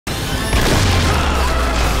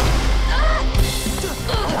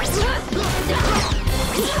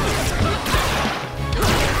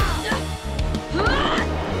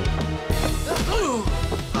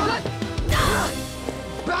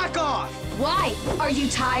Why? Are you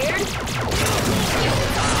tired?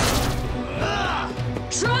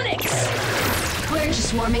 Tronics! We're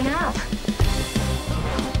just warming up.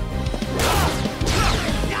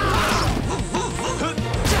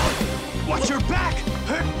 Watch your back!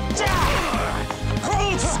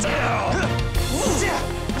 Hold still!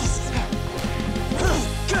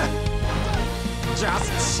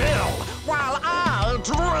 Just chill while I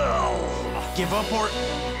drill! Give up or...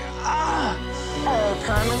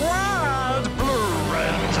 Open wide, Blue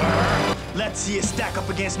Ranger! Let's see you stack up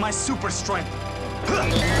against my super strength.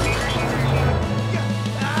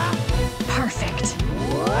 Perfect.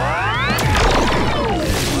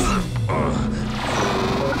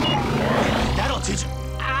 That'll teach...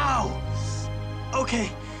 Ow! Okay,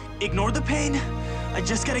 ignore the pain. I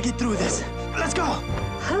just gotta get through this. Let's go!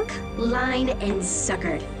 Hook, line, and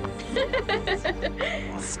suckered.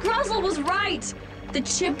 Scruzzle was right! The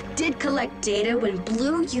chip did collect data when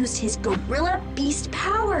Blue used his Gorilla Beast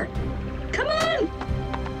power. Come on!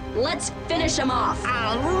 Let's finish him off.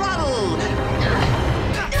 I'm ready!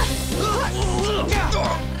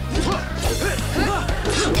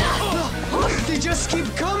 They just keep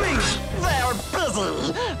coming! They're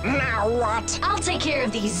busy! Now what? I'll take care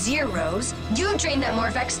of these zeros. You drain that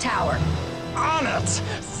Morphex tower. On it!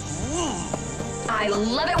 I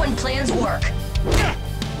love it when plans work.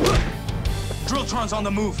 Drilltron's on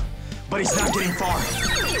the move, but he's not getting far.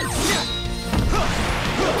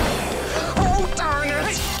 Oh, darn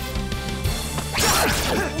it!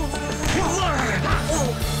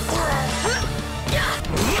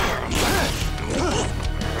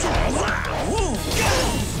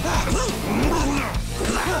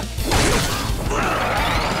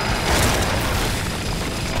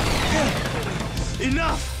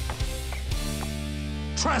 Enough!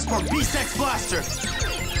 Transport Beast X Blaster!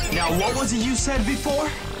 Now what was it you said before?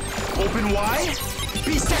 Open wide?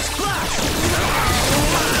 Beast X Blast!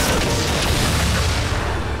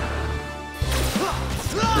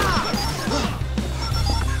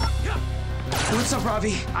 What's up,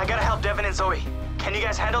 Ravi? I gotta help Devin and Zoe. Can you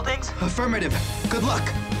guys handle things? Affirmative. Good luck.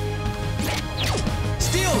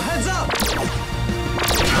 Steel, heads up!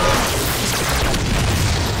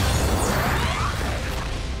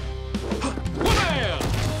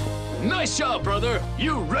 Nice job, brother.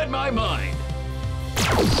 You read my mind.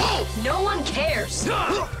 No one cares.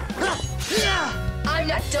 I'm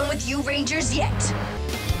not done with you Rangers yet.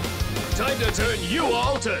 Time to turn you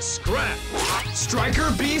all to scrap.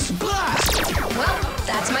 Striker Beast Blast! Well,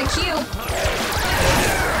 that's my cue.